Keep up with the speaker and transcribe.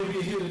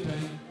you're here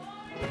today,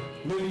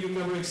 maybe you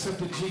never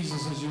accepted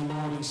Jesus as your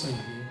Lord and Savior.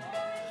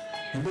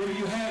 And maybe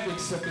you have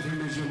accepted him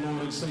as your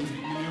Lord and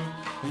Savior.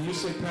 And you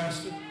say,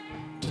 Pastor,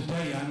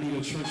 today I need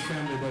a church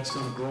family that's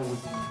going to grow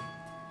with me.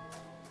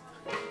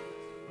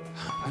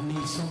 I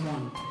need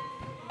someone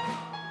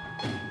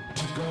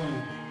to grow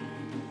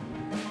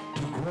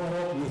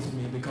up with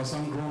me because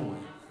I'm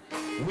growing.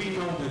 We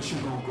know that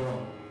you're going to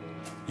grow.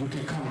 You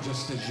can come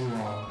just as you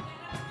are.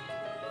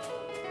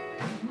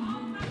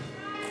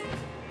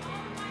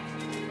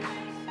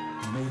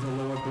 May the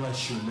Lord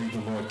bless you. May the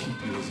Lord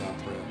keep you as our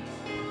prayer.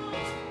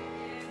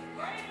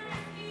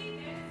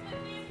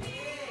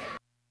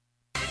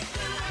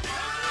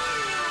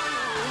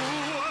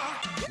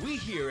 We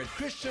here at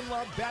Christian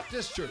Love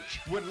Baptist Church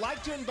would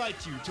like to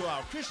invite you to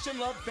our Christian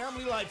Love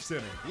Family Life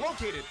Center,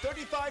 located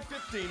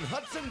 3515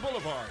 Hudson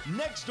Boulevard,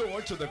 next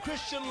door to the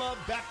Christian Love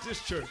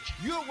Baptist Church.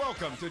 You're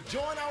welcome to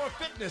join our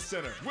fitness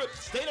center with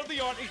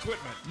state-of-the-art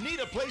equipment. Need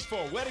a place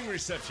for a wedding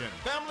reception,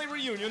 family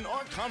reunion,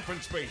 or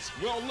conference space?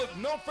 Well, look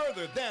no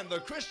further than the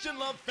Christian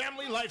Love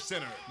Family Life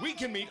Center. We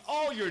can meet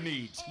all your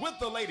needs with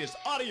the latest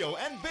audio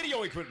and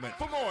video equipment.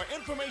 For more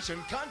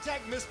information,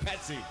 contact Miss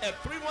Patsy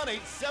at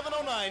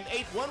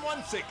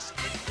 318-709-8116.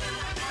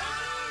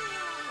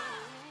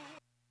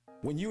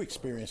 When you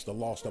experience the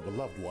loss of a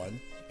loved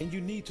one and you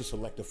need to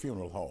select a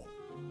funeral home,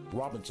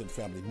 Robinson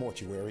Family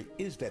Mortuary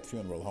is that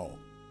funeral home.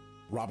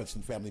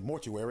 Robinson Family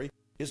Mortuary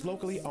is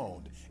locally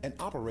owned and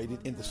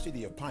operated in the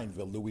city of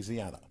Pineville,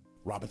 Louisiana.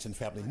 Robinson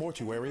Family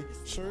Mortuary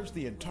serves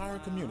the entire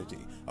community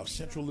of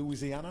central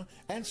Louisiana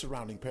and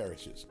surrounding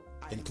parishes,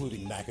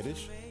 including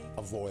Natchitoches,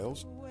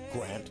 Avoyelles,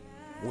 Grant,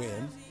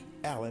 Wynne,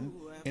 Allen,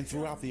 and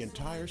throughout the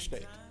entire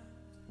state.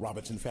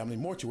 Robinson Family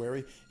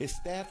Mortuary is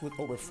staffed with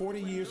over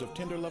 40 years of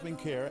tender loving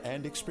care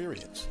and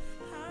experience.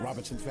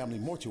 Robinson Family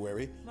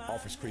Mortuary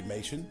offers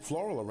cremation,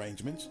 floral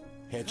arrangements,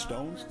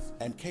 headstones,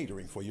 and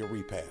catering for your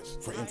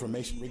repast. For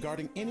information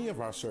regarding any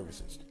of our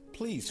services,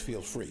 please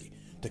feel free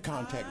to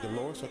contact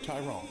Dolores or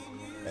Tyrone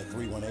at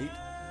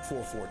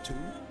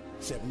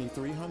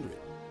 318-442-7300.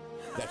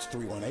 That's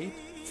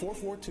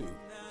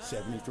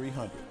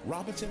 318-442-7300.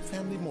 Robinson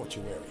Family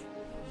Mortuary,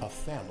 a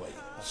family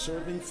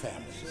serving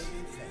families.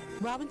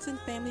 Robinson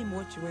Family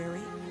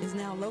Mortuary is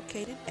now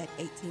located at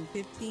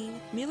 1815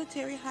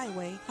 Military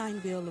Highway,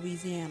 Pineville,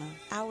 Louisiana.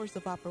 Hours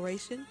of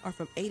operation are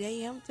from 8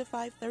 a.m. to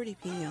 5:30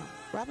 p.m.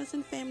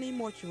 Robinson Family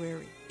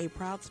Mortuary, a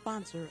proud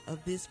sponsor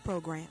of this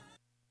program.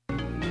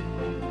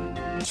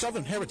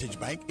 Southern Heritage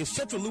Bank is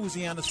Central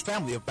Louisiana's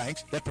family of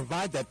banks that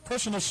provide that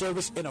personal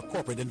service in a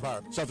corporate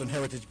environment. Southern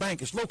Heritage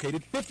Bank is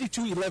located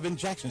 5211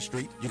 Jackson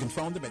Street. You can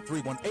phone them at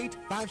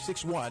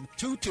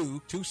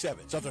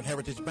 318-561-2227. Southern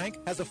Heritage Bank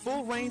has a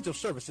full range of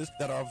services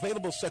that are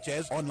available, such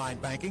as online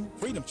banking,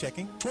 freedom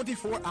checking,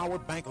 24-hour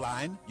bank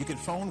line. You can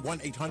phone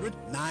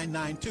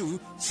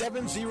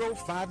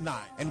 1-800-992-7059.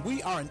 And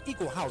we are an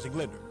equal housing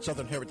lender.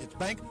 Southern Heritage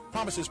Bank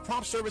promises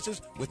prompt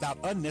services without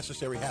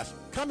unnecessary hassle.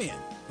 Come in.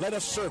 Let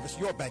us service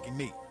your banking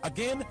needs.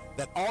 Again,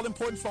 that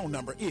all-important phone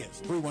number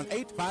is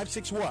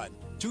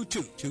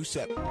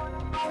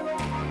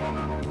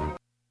 318-561-2227.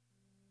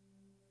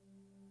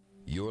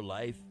 Your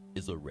life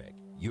is a wreck.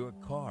 Your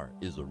car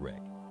is a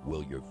wreck.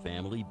 Will your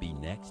family be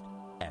next?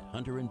 At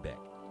Hunter & Beck,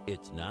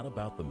 it's not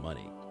about the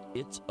money.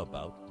 It's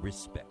about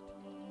respect.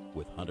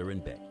 With Hunter &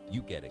 Beck,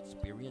 you get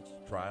experienced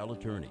trial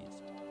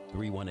attorneys.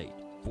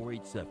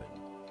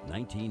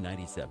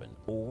 318-487-1997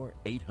 or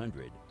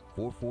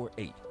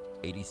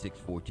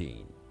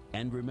 800-448-8614.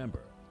 And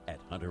remember,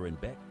 at Hunter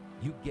 & Beck,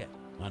 you get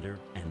Hunter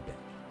 & Beck.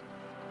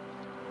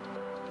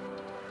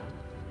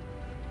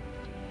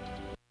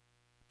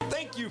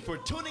 Thank you for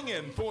tuning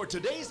in for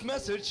today's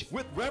message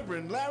with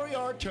Reverend Larry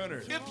R.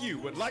 Turner. If you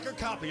would like a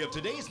copy of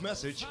today's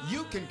message,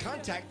 you can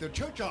contact the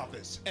church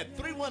office at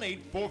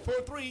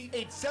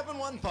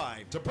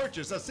 318-443-8715 to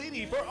purchase a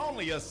CD for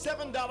only a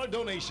 $7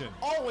 donation.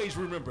 Always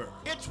remember,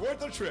 it's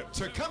worth a trip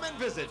to come and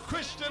visit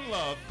Christian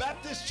Love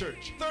Baptist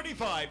Church,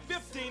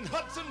 3515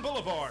 Hudson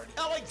Boulevard,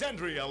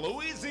 Alexandria,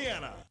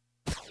 Louisiana.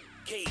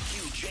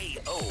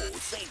 KQJO,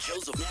 St.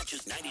 Joseph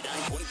Natchez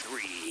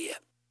 99.3.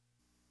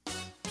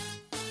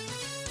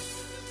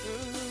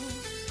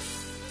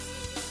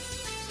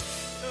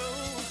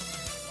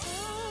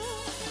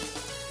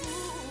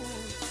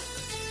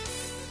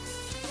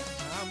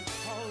 I'm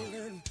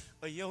calling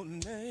your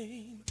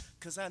name,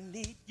 'cause I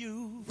need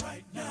you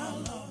right now,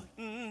 Lord.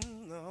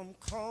 I'm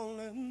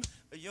calling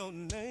your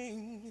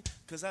name,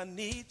 'cause I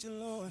need you,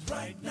 Lord,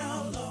 right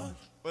now, Lord.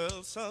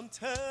 Well,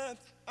 sometimes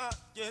I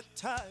get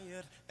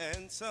tired,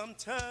 and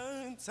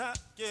sometimes I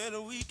get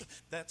weak.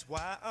 That's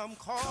why I'm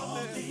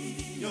calling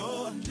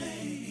your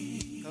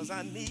name, 'cause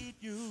I need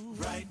you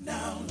right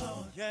now,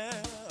 Lord.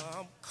 Yeah,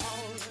 I'm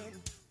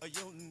calling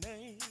your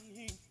name,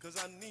 'cause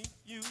I need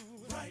you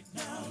right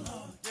now,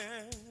 Lord.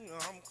 Yeah,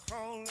 I'm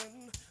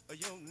calling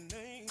your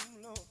name,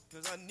 Lord,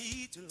 'cause I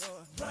need you,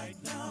 Lord, right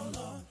now,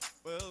 Lord.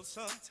 Well,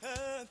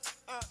 sometimes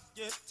I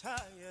get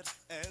tired,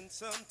 and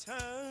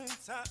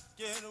sometimes I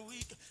get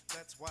weak.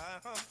 That's why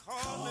I'm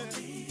calling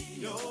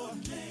your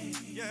name.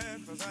 Yeah,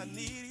 'cause I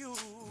need you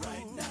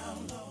right now,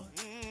 Lord.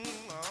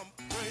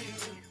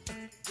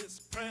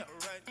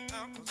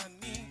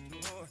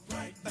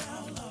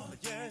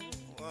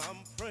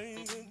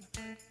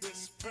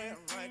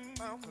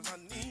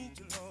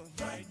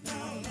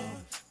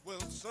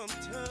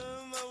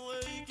 sometimes my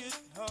way get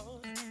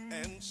hard,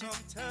 and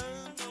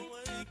sometimes my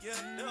way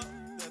get up.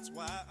 That's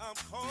why I'm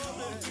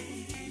calling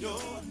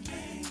your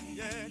name.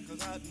 Yeah,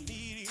 'cause I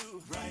need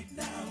you right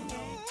now,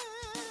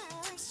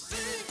 Lord.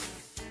 Sing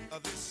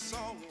this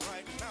song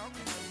right now,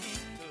 'cause I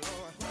need the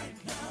Lord right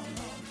now,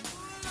 Lord.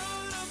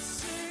 Lord, I'm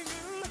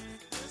singing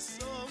this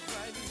song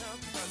right now,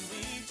 'cause I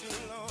need you,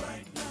 Lord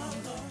right now,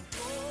 Lord.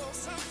 Oh,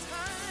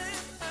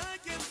 sometimes I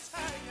get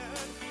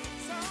tired,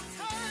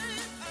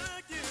 sometimes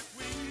I get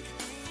weak,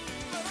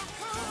 but I'm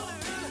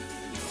calling your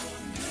name,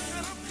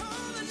 and I'm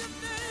calling your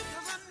name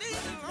 'cause I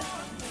need you,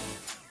 Lord.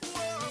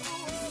 Whoa,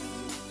 whoa,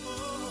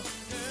 whoa,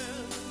 yeah,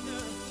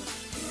 yeah.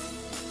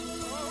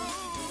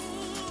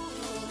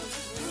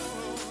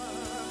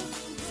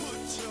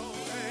 Put your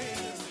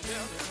hands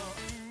together, Lord.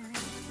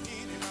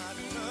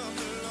 Anybody love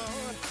the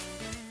Lord?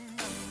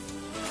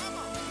 Come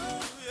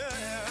on,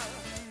 yeah.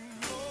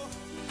 Oh.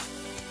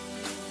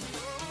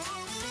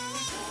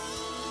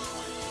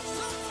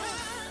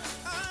 Sometimes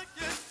I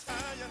get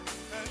tired,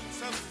 and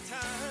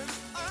sometimes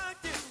I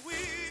get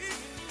weak,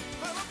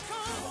 but I'm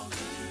calling,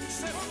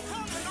 say I'm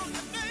calling on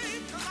your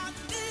name 'cause I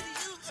need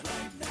you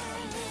right now,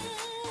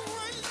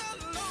 right now,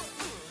 Lord,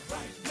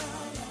 right now,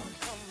 Lord.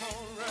 Come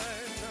on,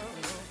 right now,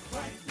 Lord,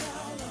 right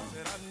now, Lord.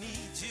 That I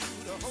need you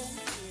to hold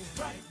me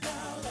right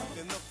now, Lord,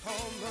 in the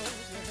palm of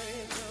your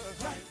hand, Lord,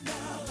 right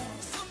now, Lord.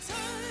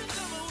 Sometimes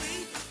I'm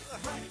weak,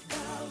 right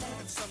now, Lord,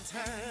 and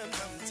sometimes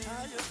I'm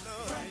tired,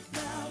 Lord, right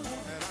now,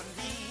 Lord. And I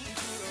need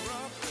you to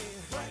rock me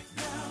right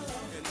now,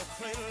 Lord, in the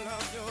cradle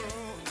of your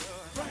own,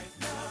 Lord, right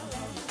now,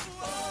 Lord.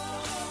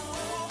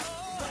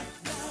 Right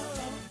now,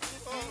 Lord.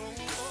 Oh,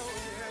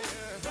 yeah,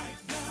 yeah.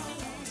 Right now,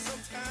 Lord.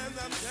 Sometimes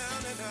I'm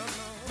down and out,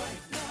 Lord.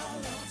 Right now,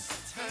 Lord.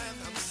 Sometimes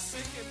I'm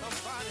sick in my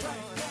body,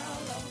 right Lord. Now,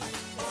 Lord.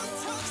 Oh,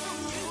 touch from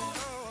you,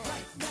 Lord.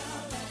 Right now,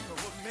 Lord. But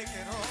we'll make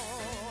it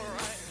all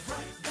right.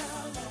 Right now,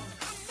 Lord.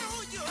 I know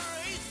you're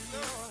able,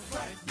 Lord.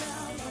 Right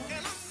now, Lord.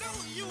 And I know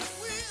you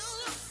will.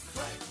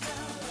 Right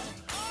now, Lord.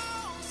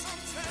 Oh,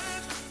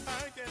 sometimes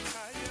I get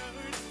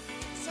tired.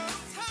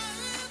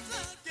 Sometimes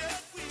I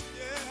get weak,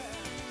 yeah.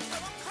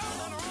 But I'm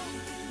calling on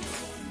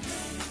your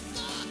name.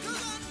 God,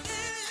 'cause I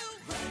need you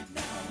right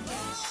now,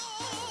 Lord.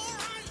 Oh,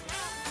 right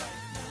now,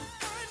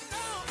 right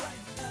now,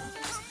 right now.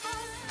 Come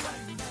on,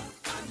 right now.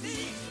 I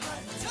need you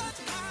right now. Touch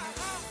my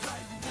heart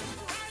right now,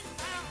 right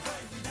now,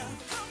 right now.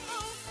 Come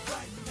on,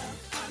 right now.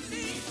 I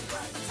need you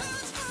right now.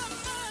 Touch my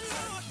mind,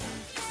 Lord,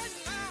 right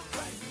now,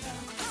 right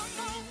now. Come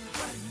on,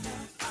 right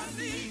now. I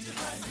need you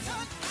right now.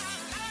 Touch my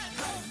life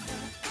right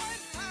now,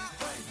 right now,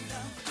 right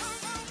now.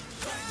 Come on,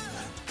 right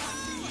now. I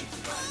need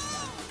you right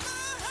now.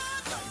 My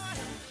heart, Lord,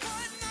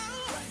 right now,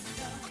 right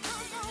now.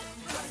 Come on,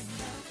 right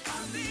now. I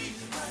need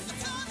you right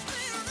now. Touch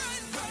me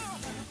right now,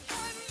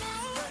 right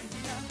now, right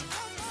now.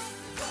 Come on,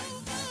 right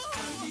now.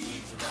 I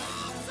need you right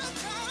now.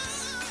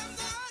 Sometimes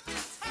I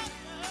get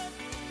tired,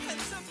 and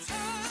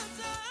sometimes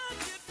I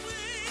get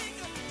weak,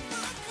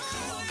 but I'm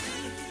calling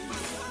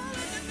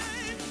your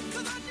name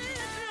 'cause I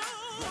need you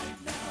right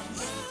now.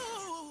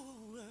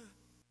 Ooh.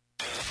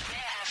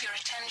 May I have your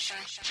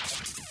attention?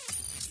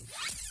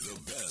 The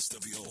best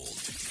of the old.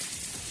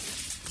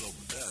 The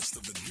best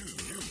of the new.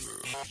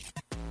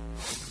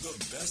 The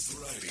best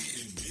variety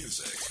in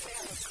music. We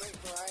have a great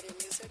variety of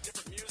music.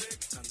 Different music.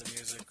 Tons of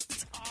music.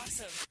 It's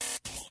awesome.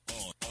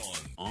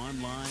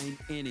 Online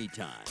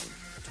anytime,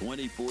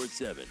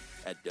 24/7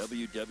 at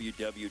www.kaytfm.com.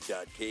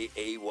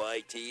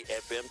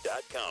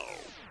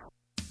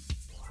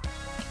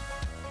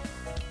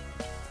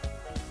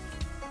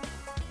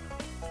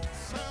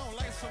 Sound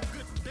like some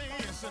good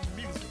dancing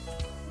music.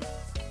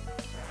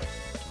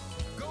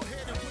 Go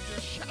ahead and put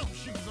your shout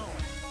shoes on.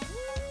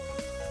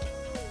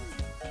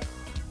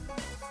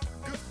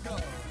 Good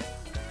God.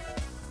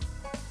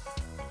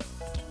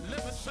 Let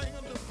me sing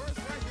the verse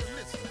right here.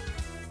 Listen.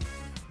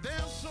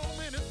 There's so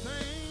many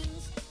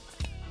things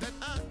that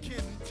I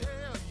can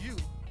tell you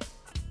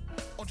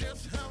on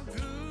just how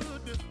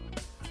good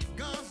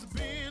God's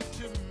been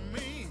to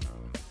me.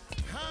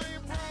 How he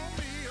brought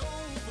me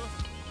over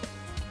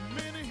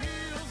many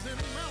hills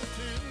and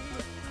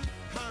mountains.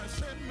 How he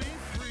set me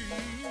free.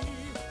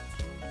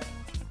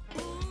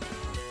 Ooh,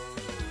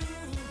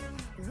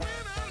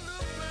 when I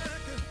look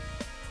back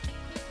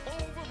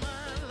over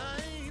my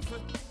life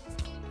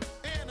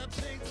and I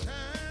take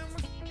time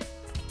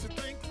to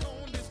think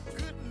on this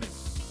goodness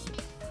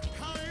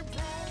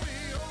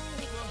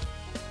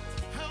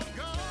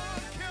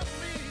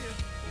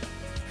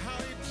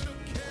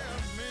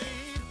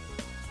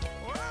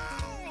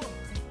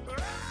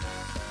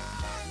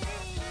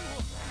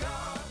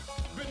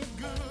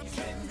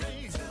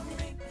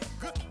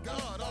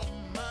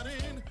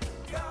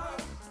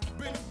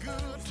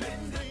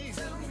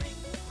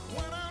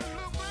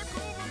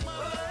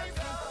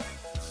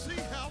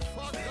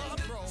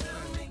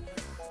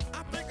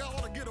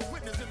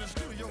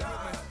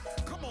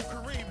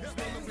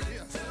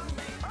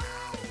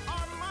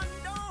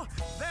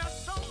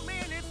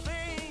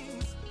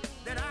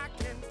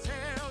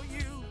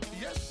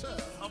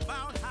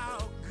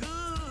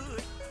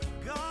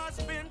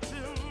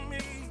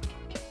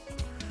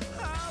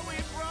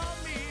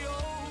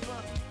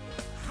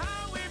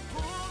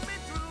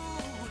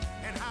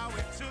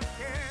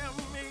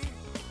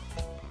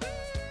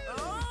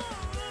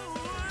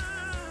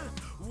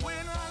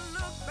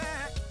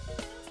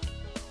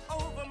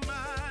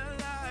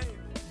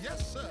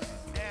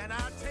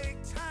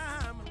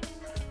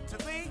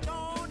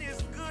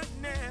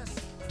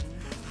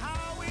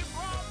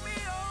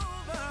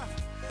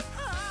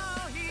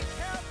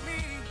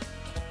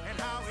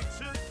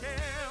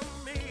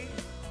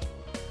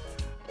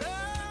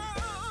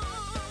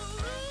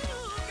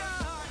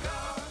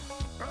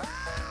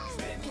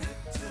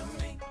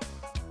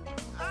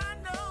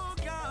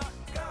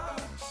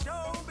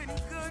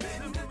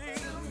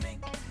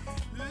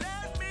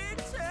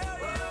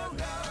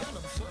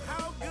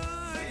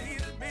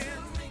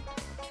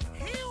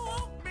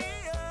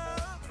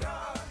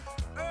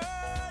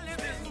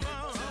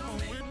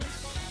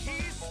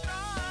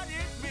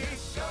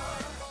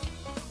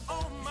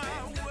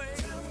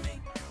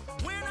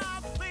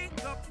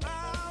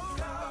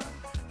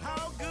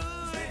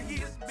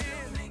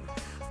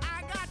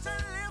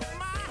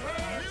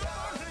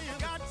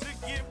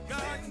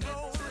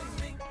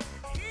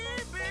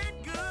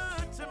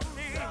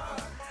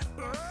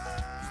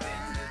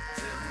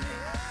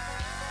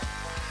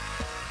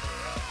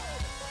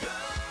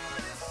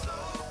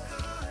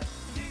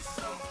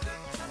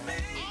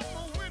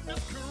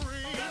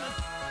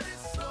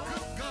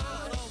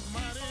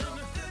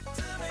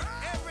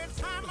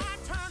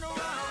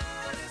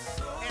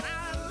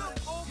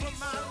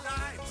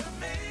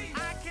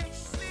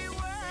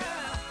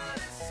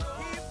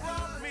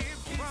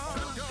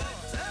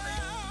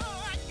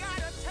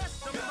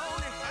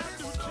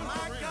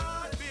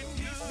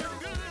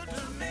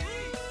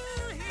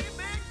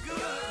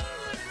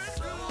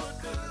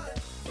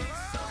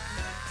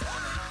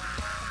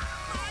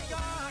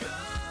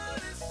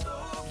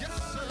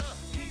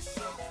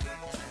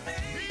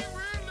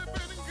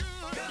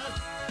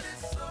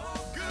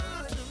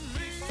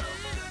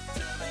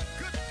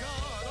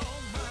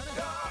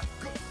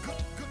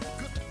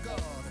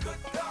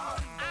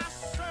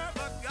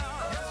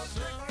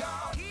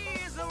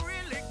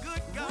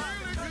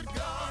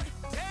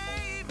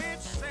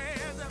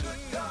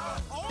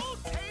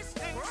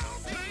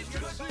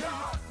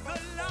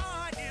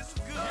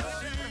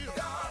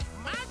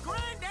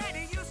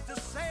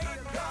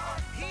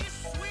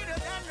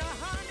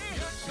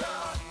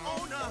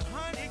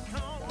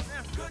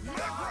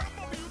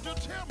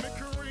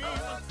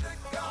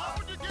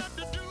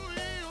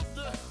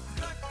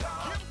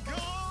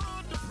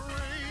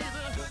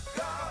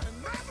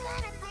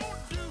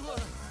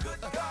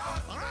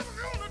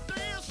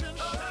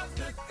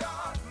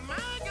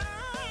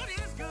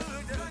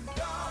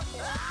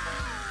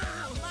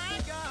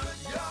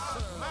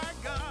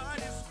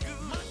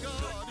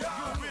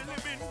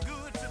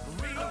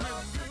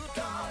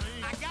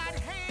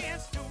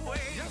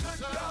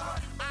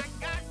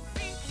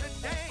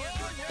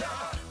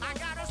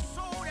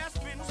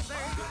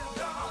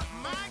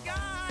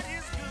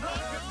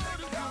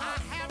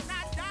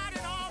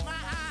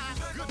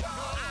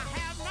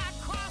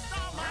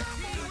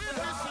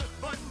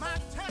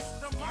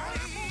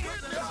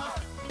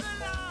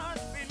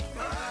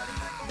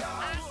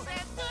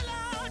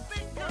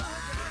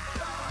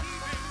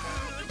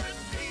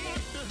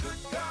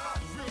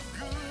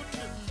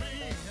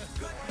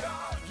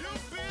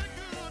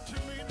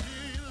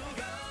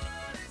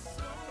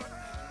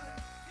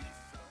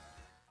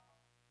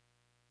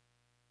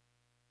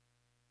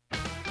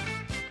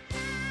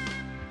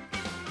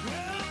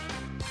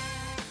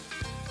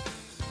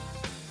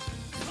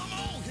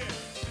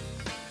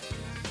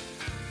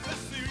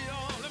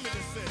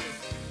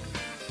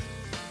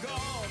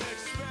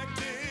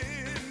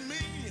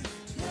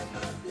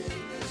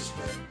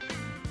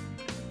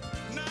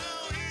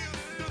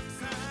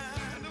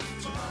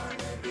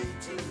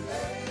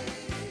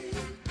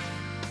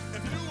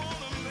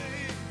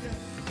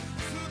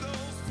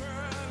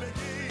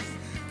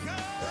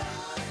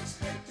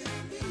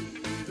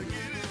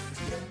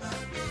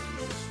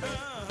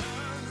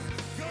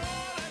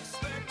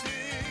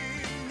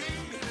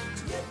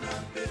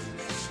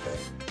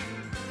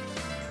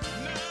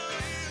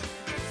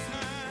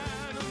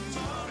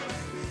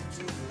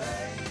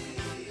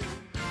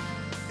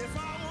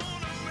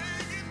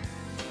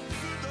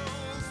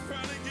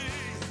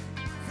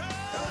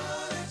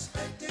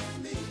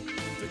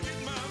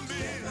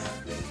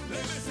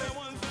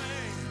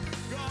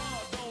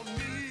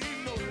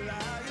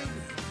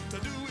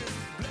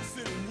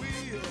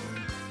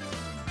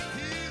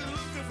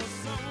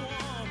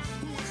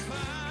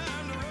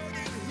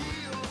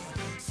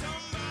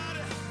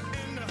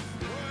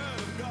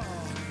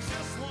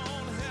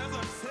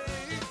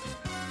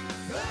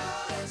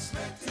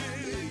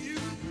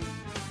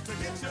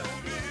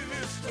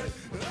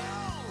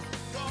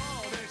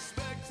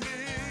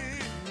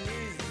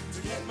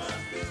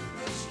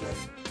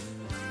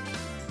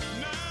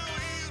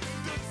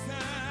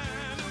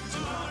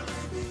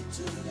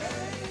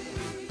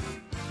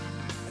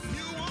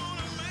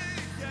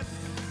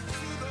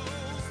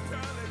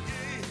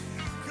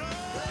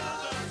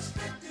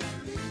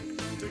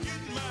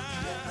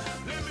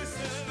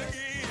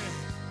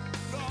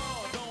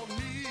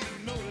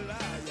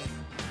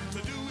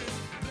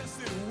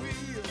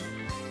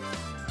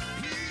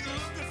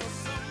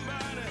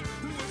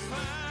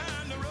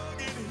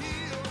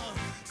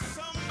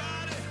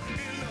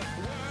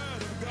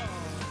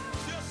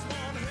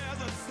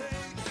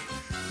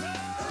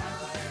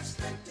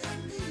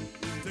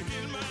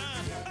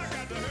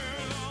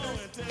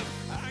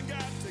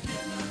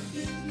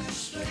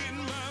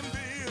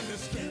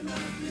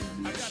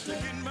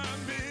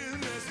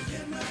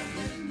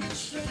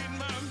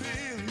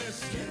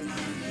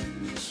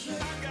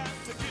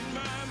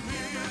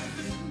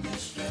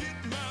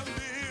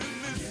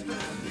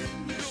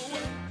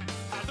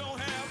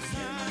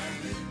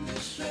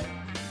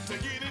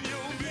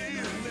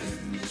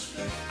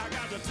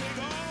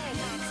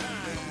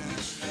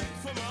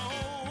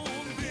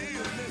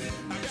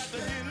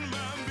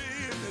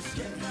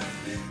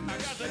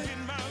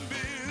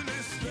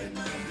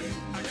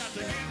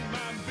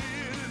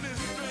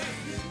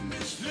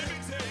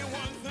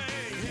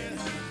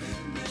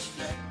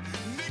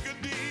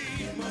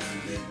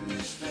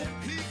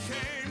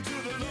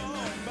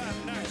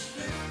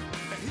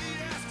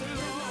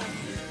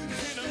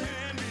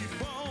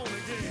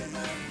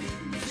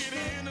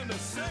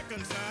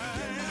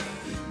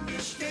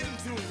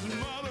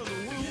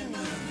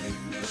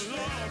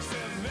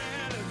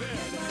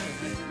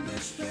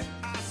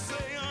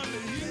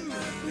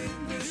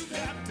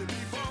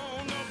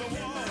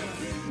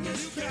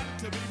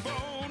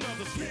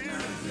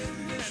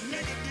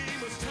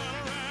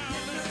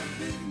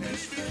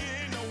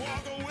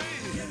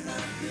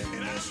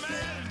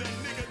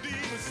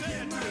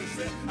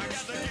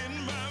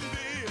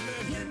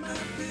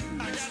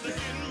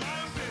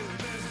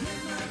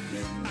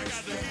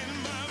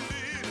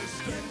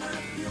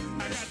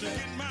to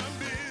get my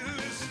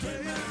business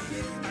straight.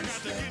 I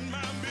got to get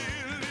my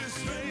business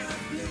straight.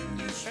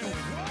 And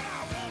what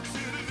I want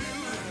you to do,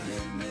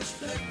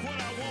 what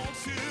I want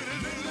you to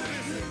do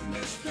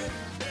is,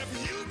 if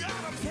you got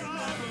a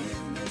problem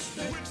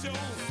with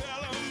your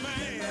fellow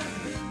man,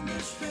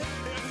 if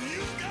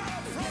you got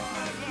a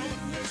problem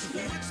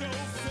with your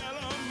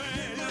fellow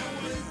man,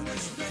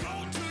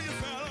 go to your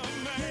fellow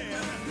man.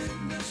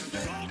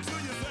 Go to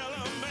your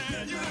fellow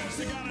man. You know what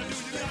you gotta do?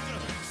 You got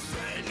to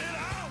straighten it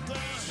out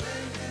there.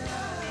 Straighten it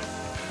out.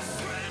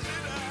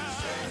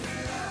 Straighten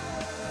it out.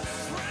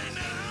 Straighten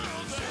it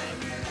out there.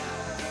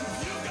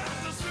 You got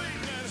to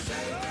straighten it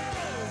out.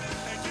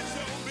 And get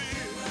your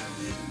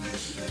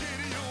business. Get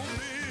your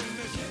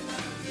business.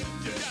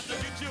 You got to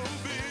get your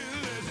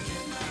business.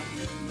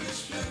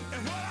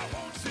 And what I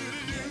want you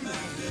to do,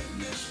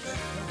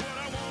 what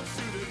I want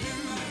you to do,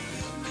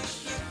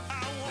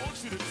 I want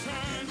you to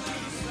turn to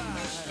the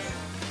side.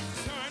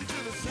 Turn to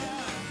the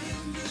side.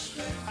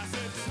 I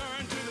said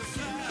turn to the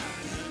side.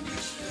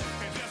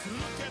 And just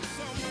look at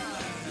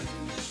somebody.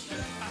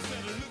 I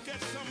said look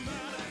at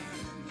somebody.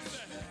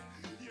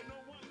 You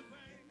know one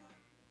thing?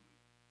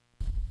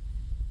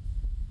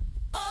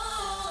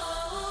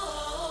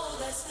 Oh,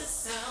 that's the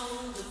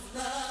sound of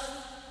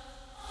love.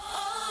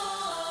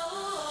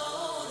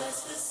 Oh,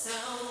 that's the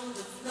sound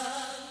of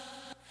love.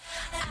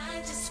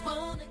 I just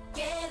wanna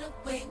get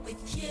away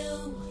with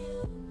you.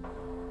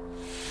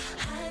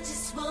 I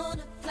just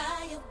wanna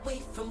fly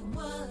away from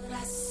what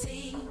I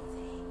see.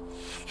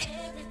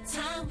 Every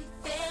time we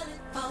fail,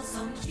 it falls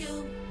on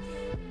you.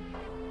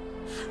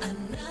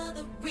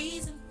 Another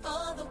reason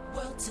for the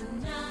world to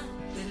not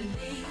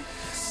believe.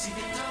 See,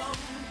 they don't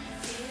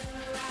feel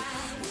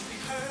right when we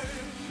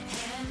hurt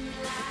and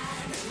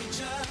lie and we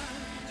judge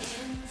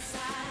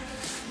inside.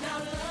 Now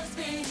love's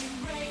been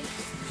erased.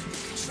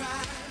 You can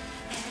try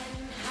and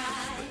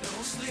hide, but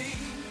don't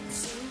sleep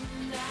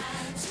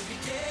tonight till we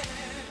get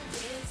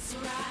this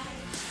right.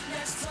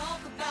 Let's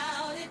talk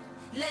about it.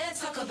 Let's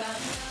talk about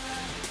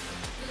love,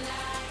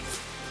 life,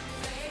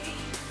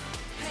 faith,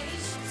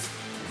 patience,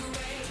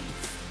 grace,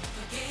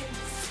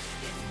 forgiveness.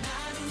 If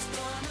not, who's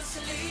gonna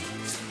sleep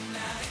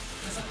tonight?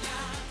 'Cause I'm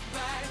not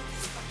right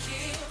if I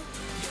kill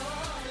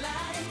your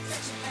life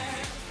that you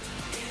have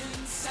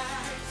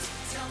inside.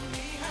 Tell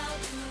me, how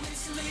do we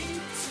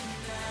sleep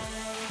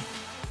tonight?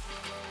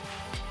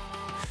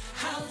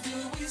 How do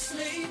we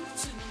sleep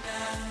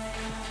tonight?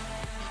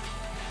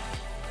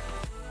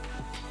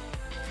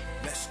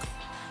 Let's go.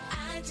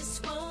 I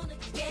just wanna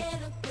get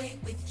away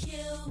with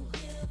you,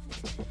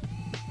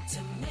 to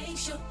make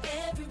sure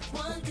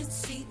everyone can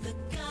see the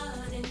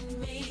God in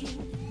me.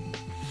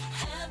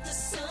 Have the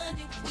son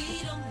if we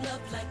don't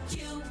love like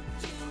you.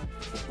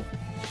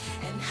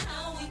 And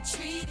how we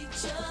treat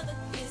each other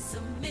is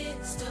a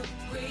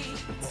mystery.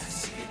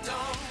 See, it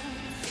don't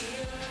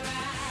feel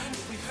right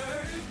when we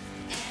hurt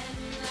and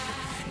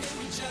lie and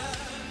we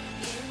judge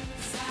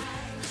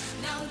inside.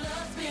 Now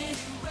love's been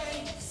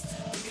erased.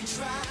 We can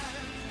try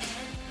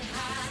and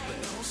hide, but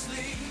don't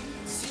sleep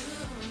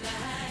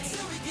tonight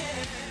till we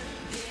get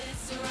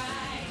this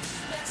right.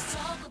 Let's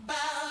talk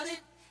about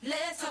it.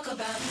 Let's talk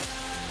about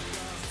love,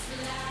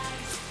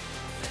 life,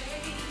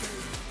 faith,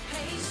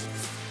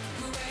 patience,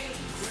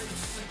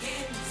 grace,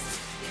 forgiveness.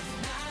 If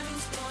not,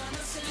 who's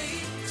gonna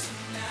sleep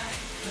tonight?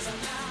 'Cause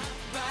I'm not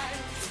right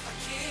if I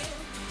kill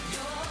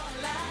your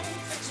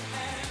life that you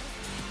have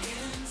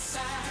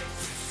inside.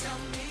 Tell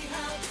me,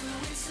 how do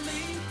we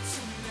sleep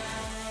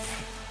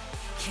tonight?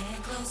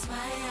 Can't close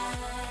my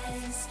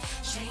eyes,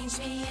 change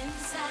me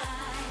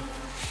inside.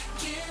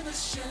 Give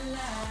us your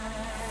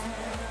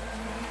life.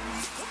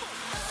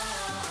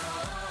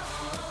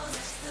 Oh,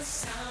 that's the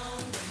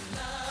sound of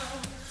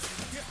love.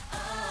 Oh,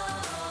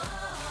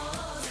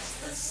 that's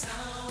the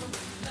sound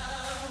of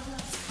love.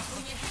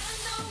 When you have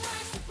no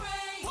words to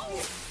pray,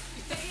 your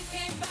faith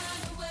can't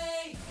find a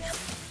way.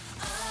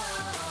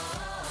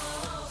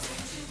 Oh,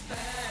 brings you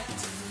back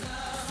to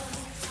love.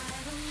 I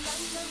don't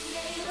love my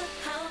neighbor,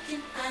 how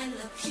can I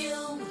love you?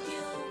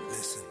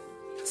 Listen.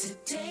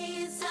 Today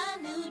is a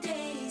new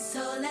day,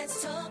 so let's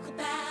talk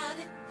about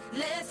it.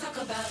 Let's talk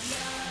about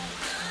love,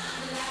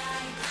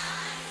 life,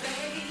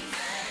 faith,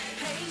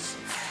 patience,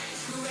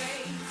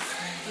 grace,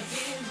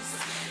 forgiveness.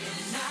 If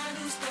not,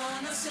 who's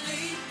gonna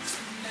sleep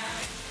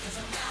tonight? 'Cause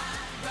I'm not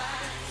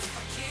right if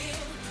I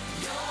kill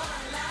your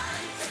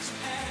life that you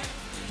have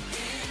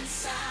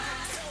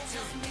inside.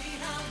 Tell me,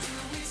 how do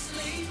we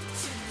sleep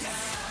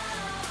tonight?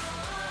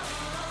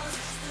 Oh,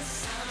 that's the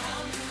sound.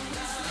 How do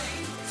we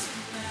sleep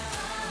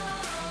tonight?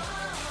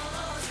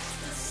 Oh, that's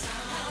the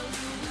sound. How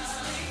do we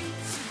sleep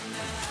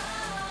tonight?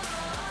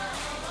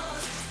 Oh,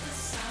 that's the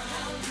sound.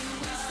 How do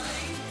we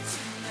sleep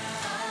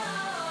tonight?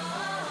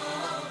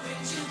 Oh,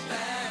 brings you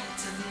back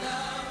to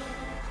love.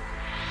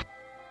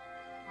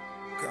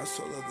 God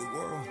so loved the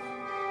world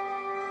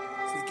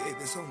that he gave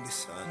his only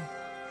son.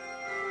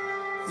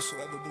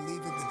 Whosoever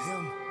believeth in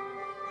him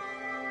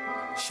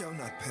shall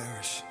not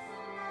perish,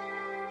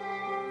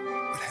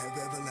 but have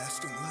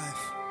everlasting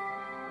life.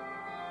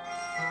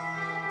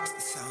 It's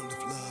the sound of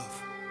love.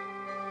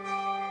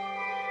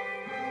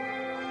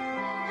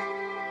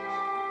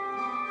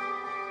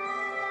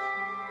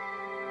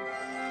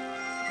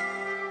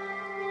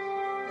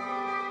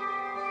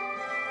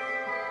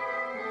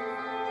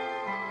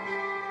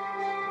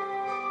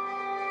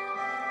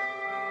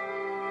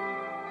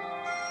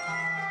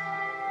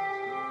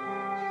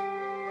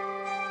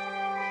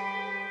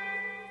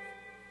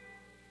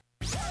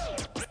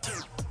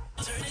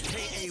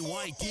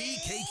 KYD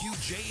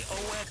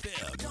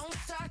KQJOFM. Don't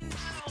start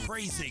now.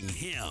 Praising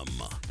Him.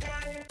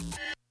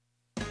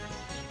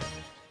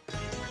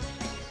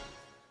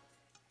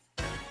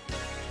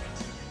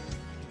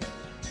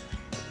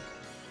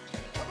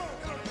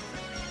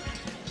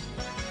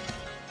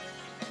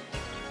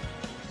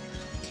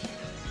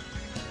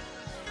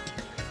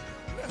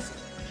 Listen,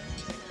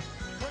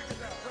 break it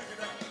down, break it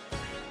down.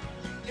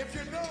 If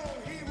you know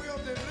He will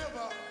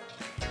deliver,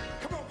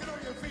 come on, get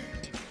on your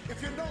feet.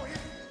 If you know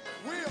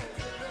He will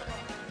deliver,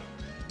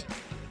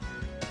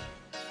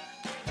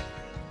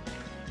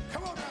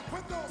 come on now,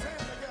 put those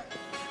hands together.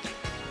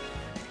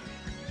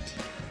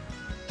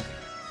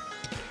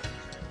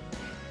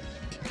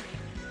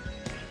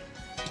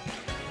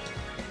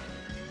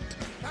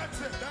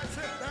 That's it, that's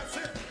it, that's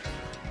it.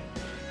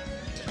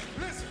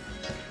 Listen.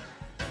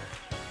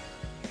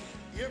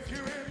 If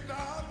you're in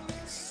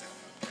darkness,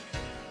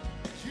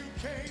 you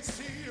can't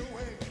see your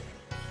way.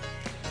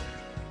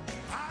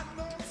 I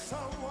know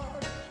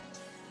someone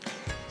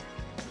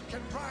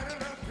can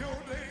brighten up your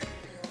day.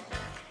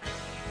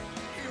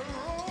 He'll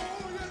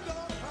roll your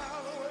dark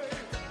cloud away,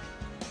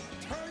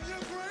 turn your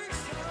gray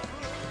sky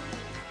blue.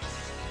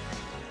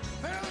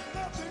 There's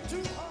nothing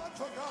too hard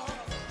for God.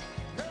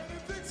 Let Him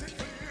fix it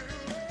for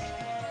you.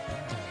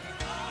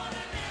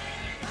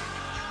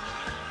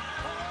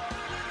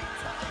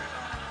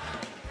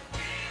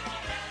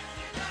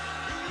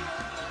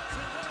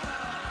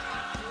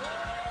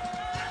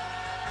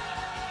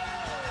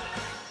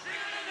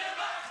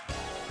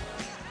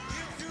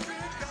 If you're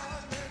in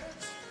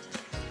darkness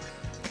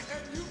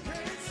and you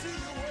can't see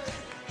your way,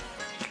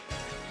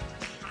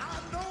 I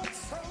know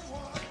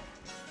someone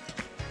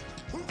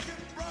who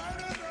can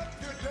brighten up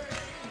your day.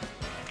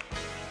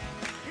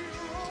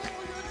 He'll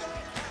roll your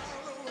dark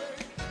cloud away,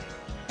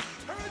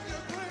 turn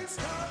your gray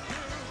sky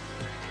blue.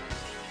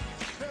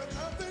 There's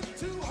nothing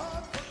too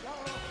hard for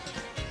God.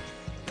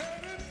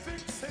 Let Him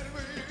fix it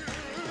with you.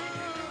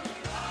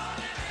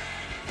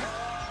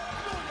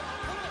 Come on, y'all,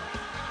 come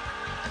on.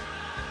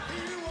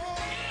 He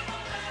won't.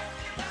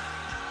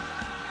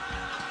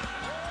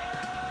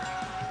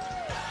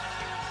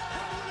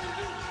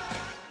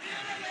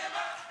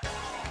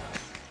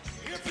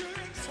 If you're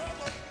in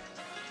trouble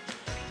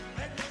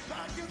and your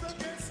back is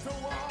against the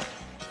wall,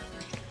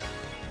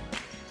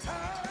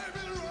 time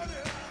is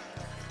running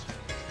out,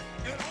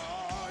 and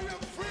all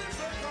your friends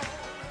are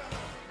gone.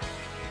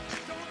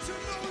 Don't you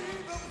know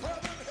He's the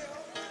present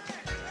help?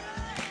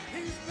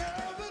 He's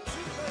never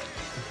too late.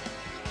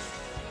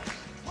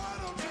 Why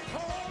don't you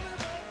call Him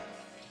up?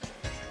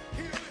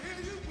 He'll hear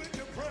you when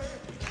you pray.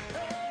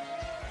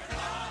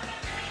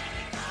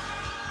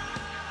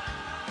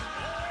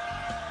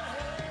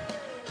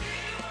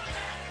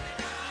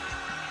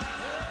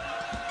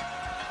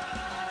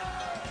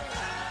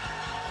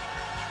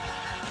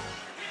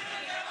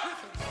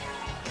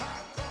 My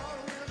God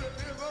will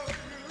deliver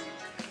you.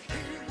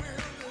 He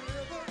will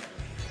deliver.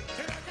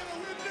 Can I get a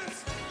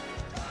witness?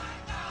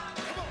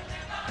 Come on.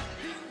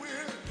 He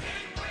will.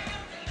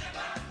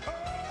 Oh,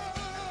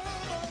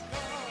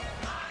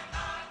 my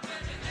God.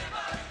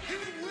 He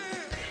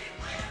will.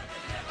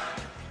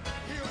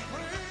 He'll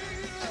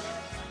bring you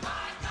up.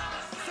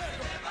 Say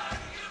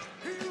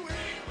it. He will.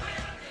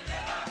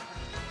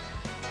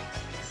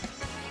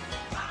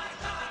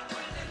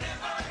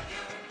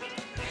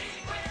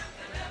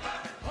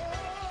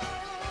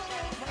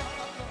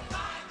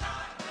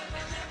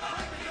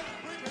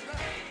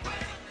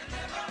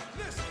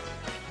 Listen,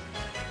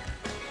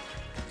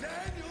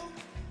 Daniel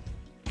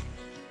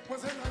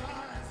was in the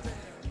lion's den.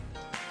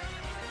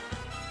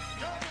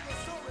 Y'all know the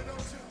story,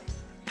 don't you?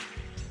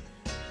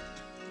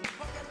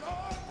 But the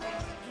Lord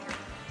brought him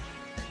through.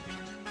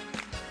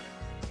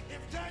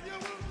 If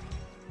Daniel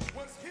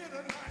was here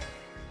tonight,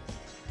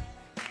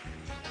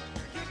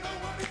 you know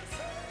what he'd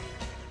say?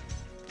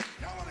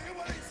 Y'all want to hear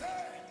what he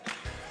said?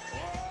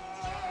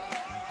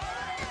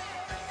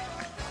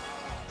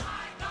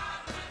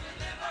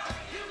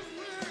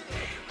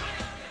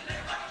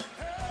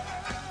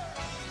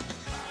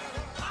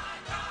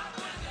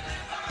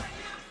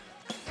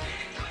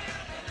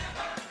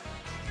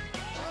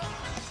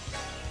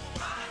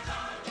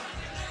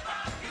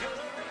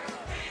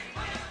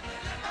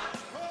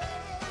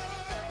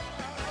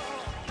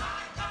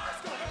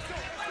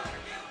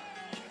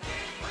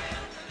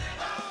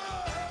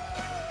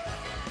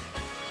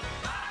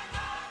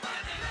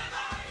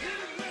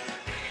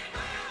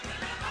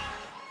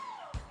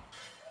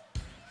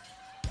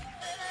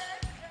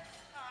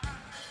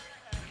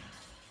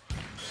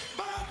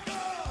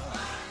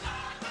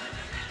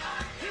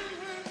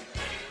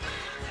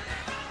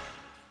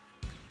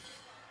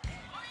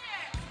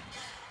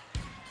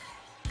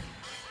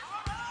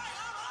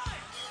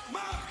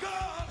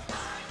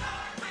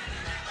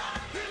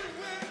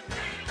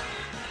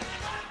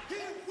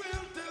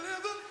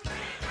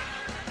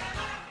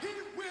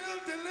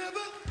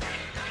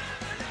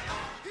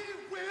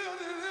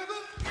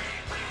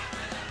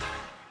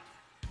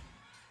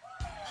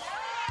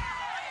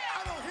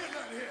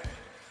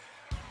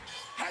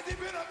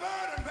 been a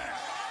burden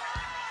bearer?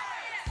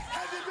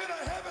 Has he been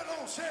a heaven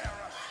on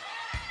Sarah?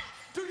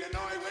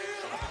 know he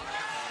will.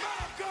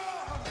 My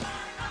God.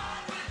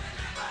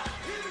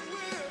 He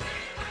will.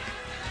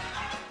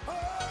 Oh,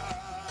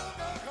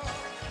 my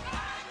God.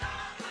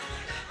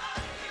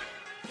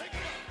 Take it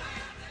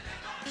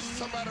up.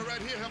 Somebody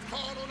right here have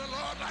called on the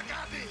Lord like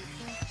I did.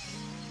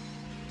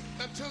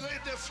 Until they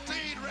just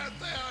stayed right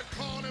there and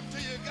called him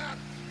till you got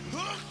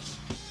hooked.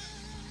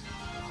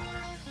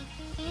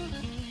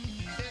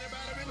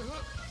 Anybody been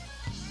hooked?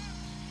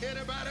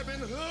 Anybody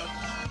been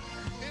hooked?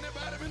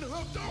 Anybody been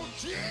hooked on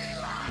Jesus?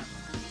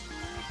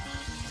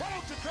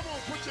 Folks, come on,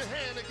 put your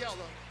hand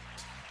together.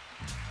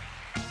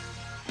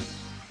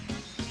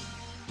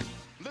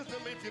 Listen to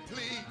me if you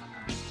please.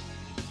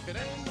 It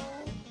ain't no